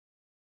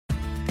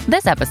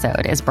This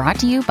episode is brought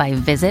to you by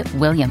Visit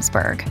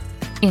Williamsburg.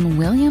 In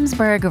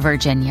Williamsburg,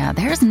 Virginia,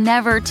 there's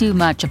never too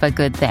much of a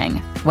good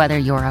thing. Whether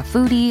you're a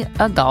foodie,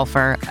 a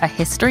golfer, a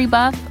history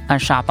buff, a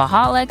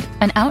shopaholic,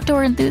 an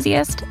outdoor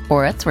enthusiast,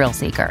 or a thrill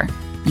seeker,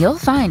 you'll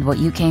find what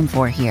you came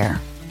for here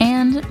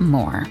and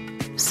more.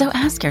 So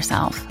ask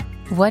yourself,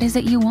 what is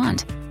it you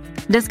want?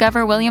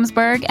 Discover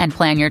Williamsburg and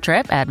plan your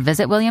trip at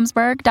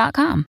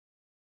visitwilliamsburg.com.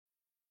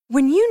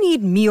 When you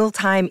need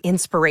mealtime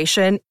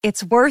inspiration,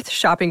 it's worth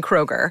shopping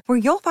Kroger, where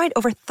you'll find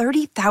over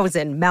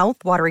 30,000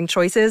 mouth-watering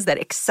choices that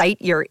excite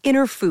your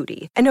inner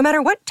foodie. And no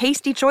matter what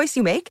tasty choice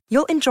you make,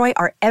 you'll enjoy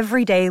our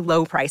everyday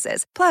low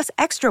prices, plus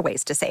extra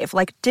ways to save,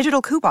 like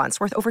digital coupons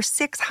worth over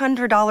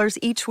 $600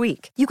 each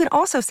week. You can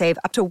also save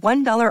up to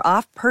 $1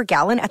 off per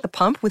gallon at the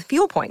pump with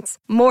fuel points.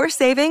 More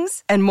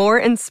savings and more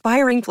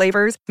inspiring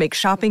flavors make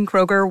shopping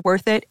Kroger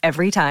worth it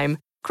every time.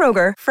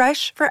 Kroger,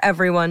 fresh for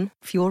everyone.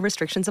 Fuel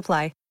restrictions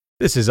apply.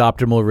 This is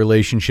Optimal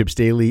Relationships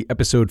Daily,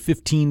 episode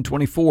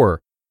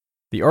 1524,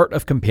 The Art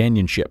of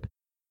Companionship,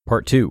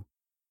 Part 2,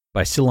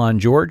 by Cylon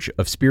George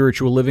of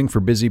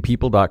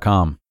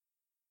spirituallivingforbusypeople.com.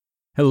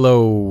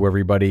 Hello,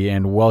 everybody,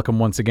 and welcome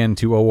once again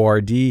to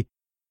ORD.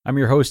 I'm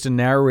your host and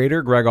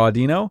narrator, Greg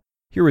Audino,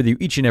 here with you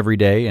each and every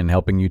day and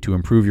helping you to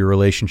improve your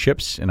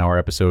relationships in our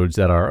episodes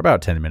that are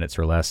about 10 minutes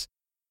or less.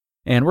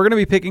 And we're going to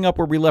be picking up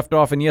where we left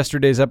off in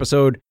yesterday's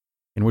episode,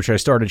 in which I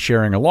started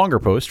sharing a longer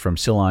post from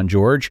Cylon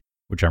George,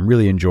 which I'm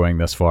really enjoying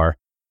thus far.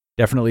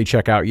 Definitely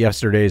check out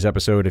yesterday's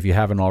episode if you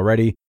haven't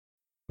already.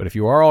 But if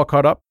you are all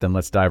caught up, then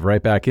let's dive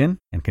right back in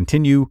and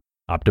continue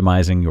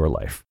optimizing your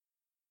life.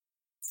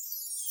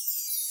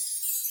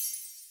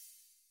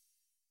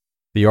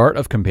 The Art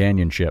of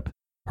Companionship,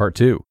 Part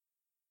 2,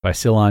 by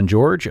Cylon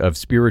George of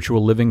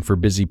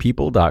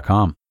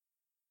spirituallivingforbusypeople.com.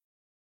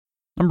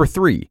 Number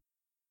 3,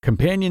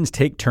 companions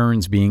take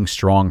turns being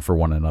strong for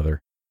one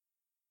another.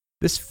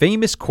 This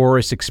famous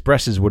chorus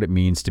expresses what it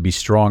means to be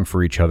strong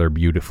for each other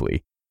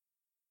beautifully.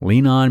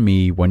 Lean on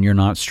me when you're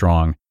not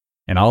strong,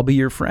 and I'll be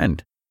your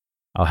friend.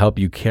 I'll help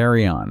you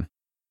carry on,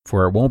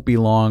 for it won't be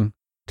long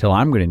till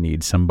I'm going to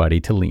need somebody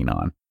to lean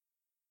on.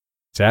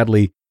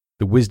 Sadly,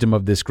 the wisdom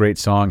of this great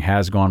song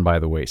has gone by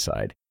the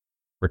wayside.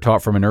 We're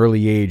taught from an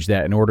early age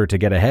that in order to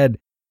get ahead,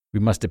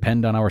 we must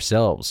depend on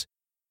ourselves.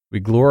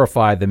 We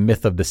glorify the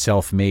myth of the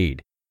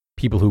self-made,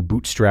 people who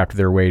bootstrapped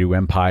their way to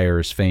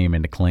empires, fame,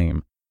 and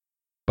acclaim.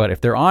 But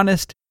if they're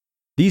honest,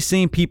 these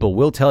same people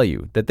will tell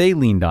you that they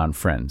leaned on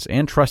friends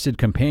and trusted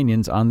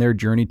companions on their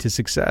journey to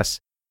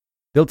success.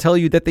 They'll tell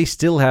you that they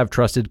still have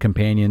trusted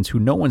companions who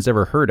no one's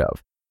ever heard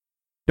of.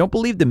 Don't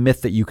believe the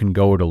myth that you can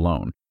go it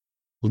alone.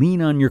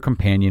 Lean on your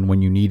companion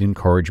when you need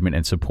encouragement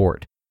and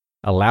support.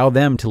 Allow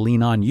them to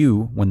lean on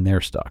you when they're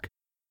stuck.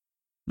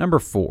 Number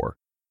 4,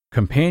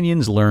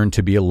 companions learn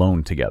to be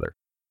alone together.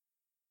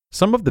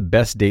 Some of the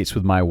best dates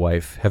with my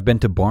wife have been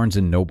to Barnes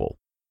 & Noble.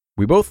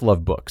 We both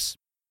love books.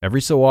 Every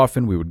so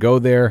often, we would go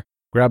there,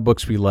 grab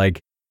books we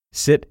like,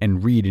 sit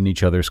and read in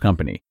each other's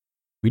company.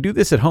 We do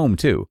this at home,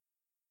 too.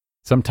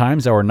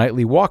 Sometimes our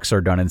nightly walks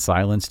are done in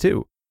silence,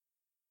 too.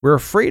 We're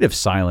afraid of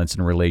silence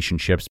in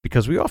relationships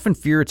because we often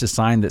fear it's a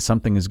sign that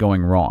something is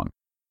going wrong.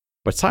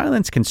 But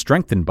silence can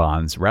strengthen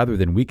bonds rather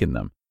than weaken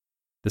them.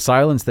 The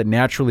silence that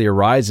naturally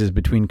arises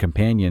between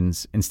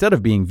companions, instead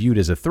of being viewed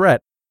as a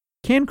threat,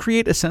 can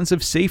create a sense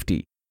of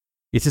safety.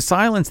 It's a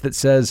silence that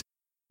says,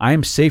 I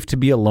am safe to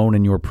be alone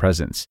in your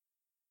presence.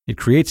 It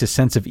creates a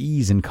sense of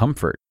ease and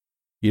comfort.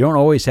 You don't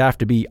always have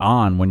to be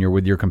on when you're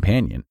with your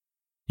companion.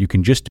 You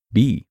can just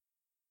be.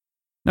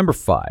 Number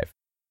 5,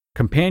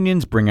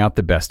 companions bring out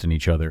the best in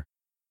each other.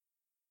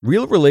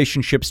 Real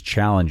relationships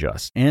challenge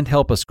us and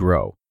help us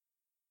grow.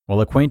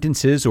 While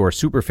acquaintances or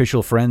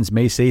superficial friends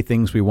may say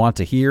things we want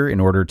to hear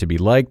in order to be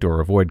liked or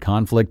avoid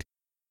conflict,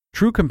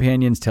 true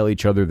companions tell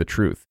each other the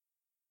truth.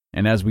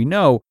 And as we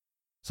know,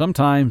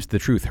 sometimes the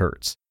truth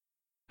hurts.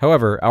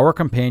 However, our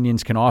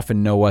companions can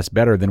often know us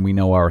better than we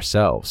know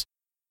ourselves.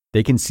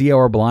 They can see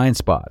our blind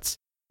spots.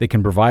 They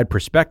can provide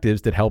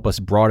perspectives that help us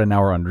broaden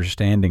our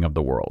understanding of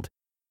the world.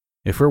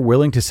 If we're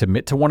willing to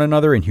submit to one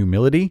another in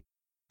humility,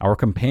 our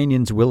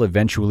companions will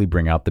eventually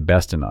bring out the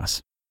best in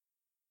us.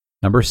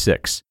 Number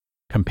 6,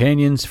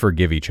 companions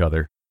forgive each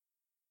other.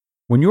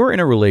 When you're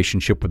in a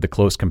relationship with a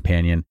close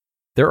companion,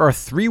 there are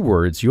 3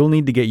 words you'll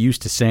need to get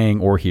used to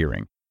saying or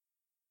hearing.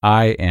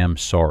 I am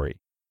sorry.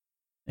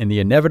 In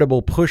the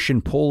inevitable push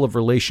and pull of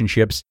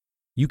relationships,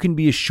 you can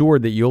be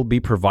assured that you'll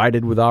be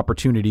provided with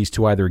opportunities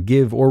to either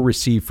give or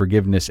receive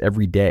forgiveness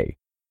every day.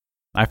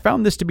 I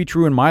found this to be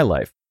true in my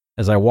life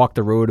as I walk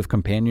the road of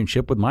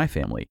companionship with my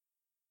family.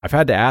 I've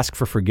had to ask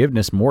for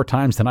forgiveness more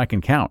times than I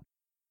can count.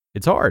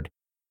 It's hard,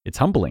 it's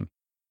humbling,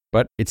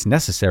 but it's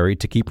necessary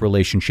to keep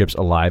relationships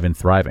alive and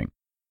thriving.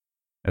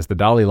 As the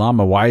Dalai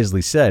Lama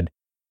wisely said,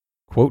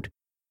 quote,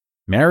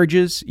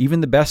 marriages,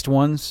 even the best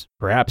ones,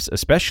 perhaps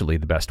especially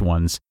the best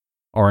ones,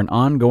 are an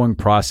ongoing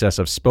process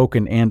of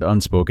spoken and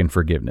unspoken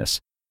forgiveness.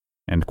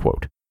 End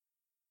quote.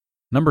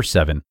 Number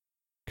 7,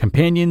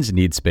 companions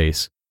need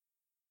space.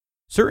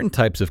 Certain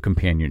types of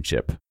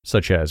companionship,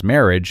 such as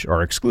marriage,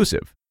 are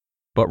exclusive.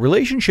 But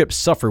relationships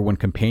suffer when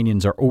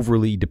companions are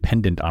overly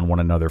dependent on one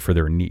another for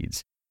their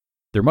needs.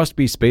 There must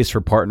be space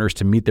for partners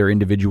to meet their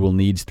individual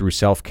needs through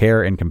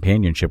self-care and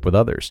companionship with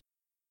others.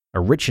 A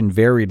rich and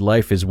varied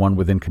life is one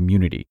within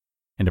community,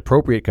 and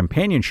appropriate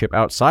companionship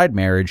outside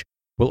marriage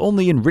will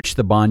only enrich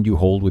the bond you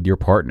hold with your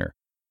partner.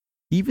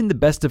 Even the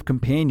best of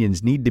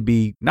companions need to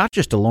be not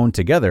just alone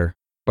together,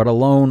 but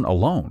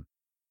alone.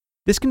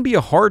 This can be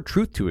a hard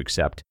truth to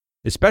accept,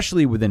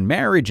 especially within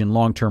marriage and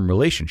long-term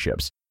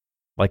relationships.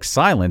 Like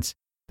silence,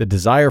 the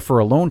desire for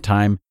alone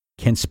time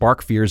can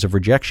spark fears of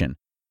rejection.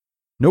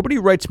 Nobody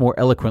writes more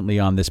eloquently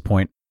on this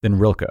point than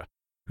Rilke,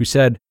 who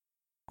said,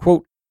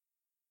 quote,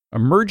 "A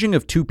merging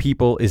of two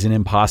people is an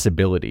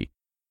impossibility,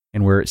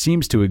 and where it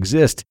seems to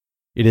exist,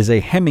 it is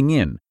a hemming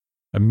in,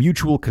 a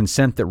mutual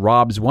consent that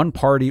robs one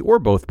party or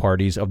both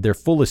parties of their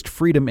fullest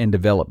freedom and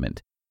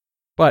development.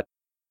 But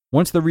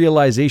once the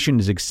realization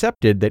is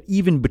accepted that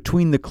even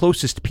between the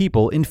closest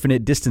people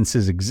infinite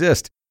distances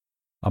exist,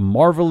 a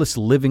marvelous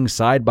living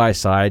side by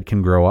side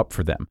can grow up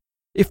for them,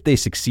 if they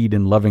succeed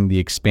in loving the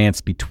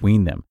expanse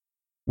between them,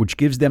 which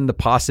gives them the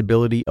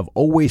possibility of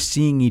always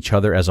seeing each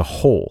other as a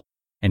whole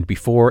and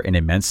before an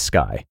immense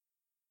sky."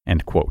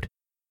 End quote.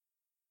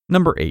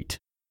 Number 8.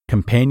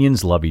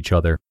 Companions love each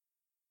other.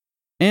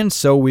 And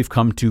so we've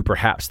come to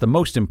perhaps the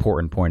most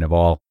important point of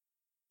all.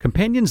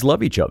 Companions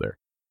love each other.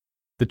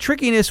 The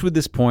trickiness with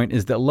this point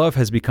is that love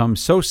has become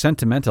so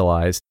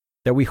sentimentalized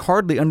that we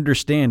hardly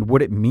understand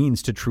what it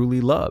means to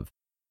truly love.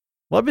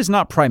 Love is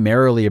not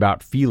primarily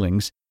about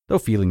feelings, though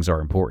feelings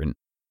are important.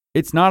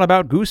 It's not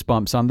about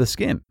goosebumps on the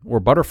skin or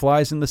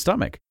butterflies in the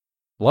stomach.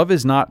 Love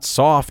is not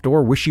soft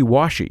or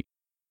wishy-washy.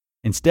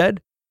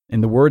 Instead,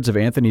 in the words of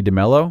Anthony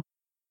DeMello,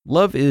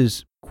 love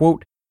is,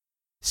 quote,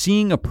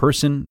 "seeing a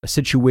person, a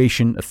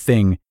situation, a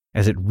thing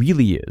as it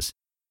really is,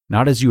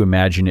 not as you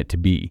imagine it to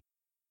be."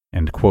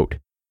 End quote.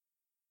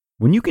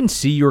 When you can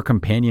see your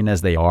companion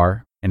as they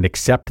are and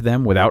accept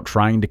them without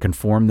trying to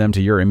conform them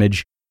to your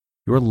image,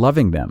 you're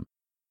loving them.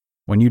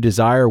 When you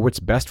desire what's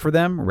best for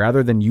them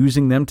rather than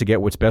using them to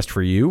get what's best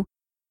for you,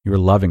 you're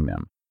loving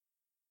them.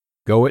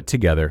 Go it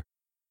together.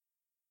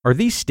 Are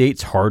these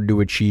states hard to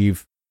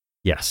achieve?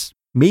 Yes,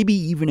 maybe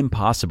even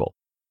impossible.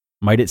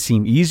 Might it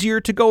seem easier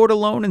to go it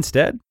alone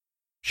instead?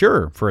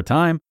 Sure, for a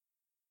time.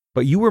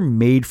 But you were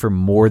made for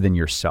more than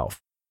yourself.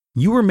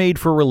 You were made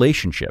for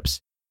relationships.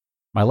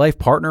 My life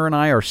partner and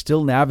I are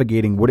still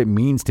navigating what it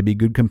means to be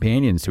good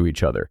companions to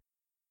each other.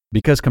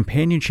 Because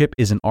companionship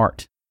is an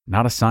art,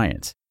 not a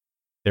science.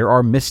 There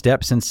are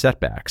missteps and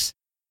setbacks.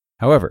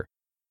 However,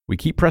 we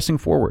keep pressing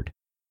forward,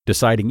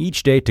 deciding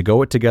each day to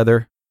go it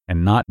together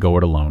and not go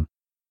it alone.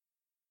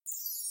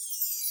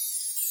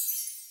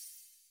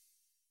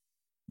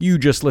 You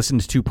just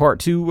listened to part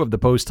 2 of the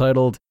post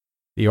titled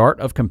The Art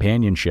of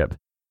Companionship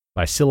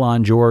by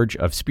Cylon George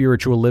of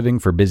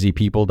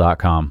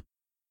spirituallivingforbusypeople.com.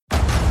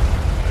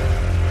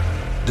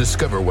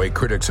 Discover why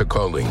critics are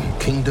calling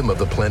Kingdom of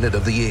the Planet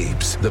of the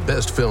Apes the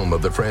best film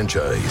of the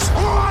franchise.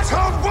 What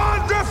a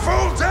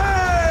wonderful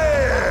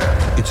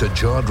day! It's a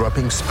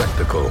jaw-dropping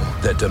spectacle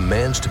that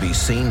demands to be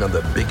seen on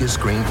the biggest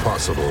screen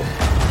possible.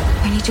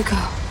 We need to go.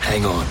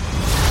 Hang on.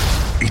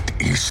 It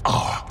is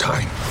our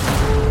time.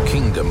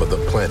 Kingdom of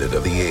the Planet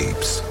of the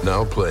Apes.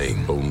 Now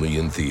playing only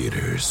in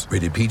theaters.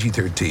 Rated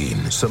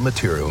PG-13. Some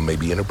material may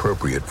be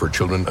inappropriate for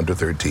children under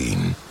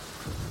 13.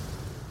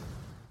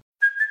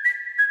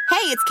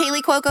 Hey, it's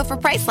Kaylee Cuoco for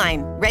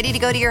Priceline. Ready to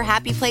go to your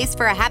happy place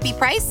for a happy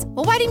price?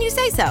 Well, why didn't you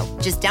say so?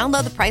 Just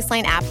download the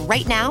Priceline app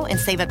right now and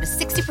save up to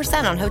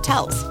 60% on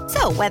hotels.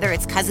 So whether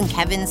it's Cousin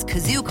Kevin's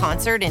Kazoo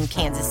Concert in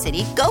Kansas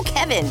City, go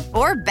Kevin,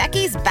 or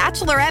Becky's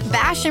Bachelorette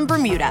Bash in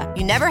Bermuda,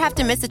 you never have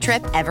to miss a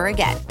trip ever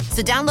again.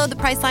 So download the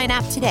Priceline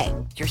app today.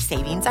 Your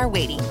savings are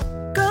waiting.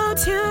 Go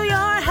to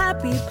your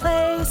happy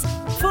place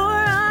for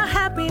a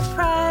happy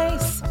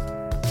price.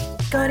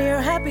 Go to your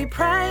happy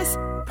price,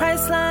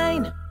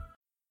 Priceline.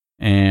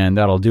 And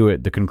that'll do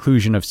it. The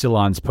conclusion of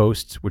Cylon's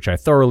posts, which I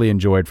thoroughly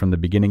enjoyed from the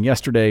beginning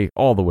yesterday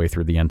all the way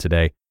through the end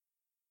today.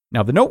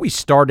 Now, the note we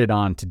started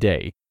on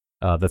today,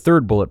 the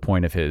third bullet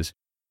point of his,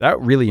 that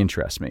really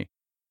interests me.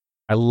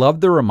 I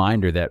love the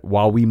reminder that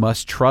while we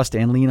must trust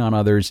and lean on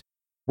others,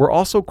 we're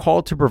also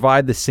called to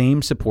provide the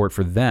same support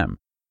for them.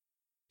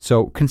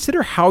 So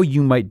consider how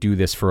you might do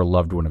this for a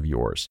loved one of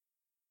yours.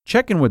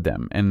 Check in with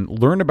them and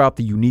learn about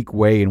the unique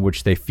way in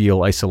which they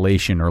feel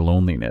isolation or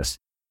loneliness.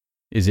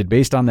 Is it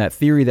based on that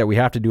theory that we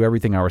have to do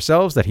everything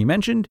ourselves that he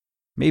mentioned?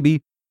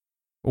 Maybe.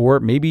 Or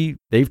maybe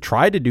they've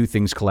tried to do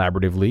things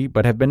collaboratively,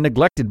 but have been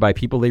neglected by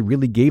people they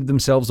really gave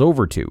themselves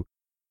over to.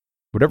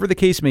 Whatever the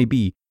case may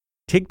be,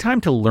 take time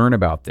to learn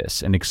about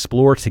this and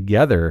explore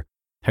together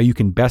how you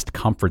can best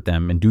comfort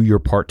them and do your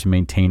part to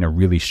maintain a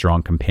really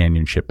strong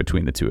companionship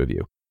between the two of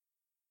you.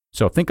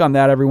 So think on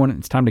that, everyone.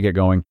 It's time to get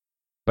going.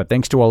 But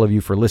thanks to all of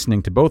you for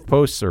listening to both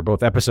posts or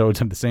both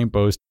episodes of the same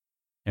post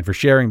and for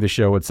sharing the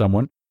show with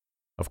someone.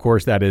 Of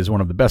course, that is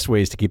one of the best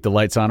ways to keep the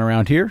lights on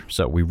around here,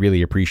 so we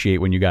really appreciate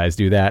when you guys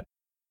do that.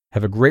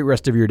 Have a great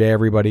rest of your day,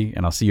 everybody,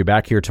 and I'll see you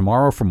back here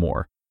tomorrow for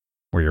more,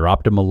 where your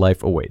optimal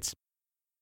life awaits.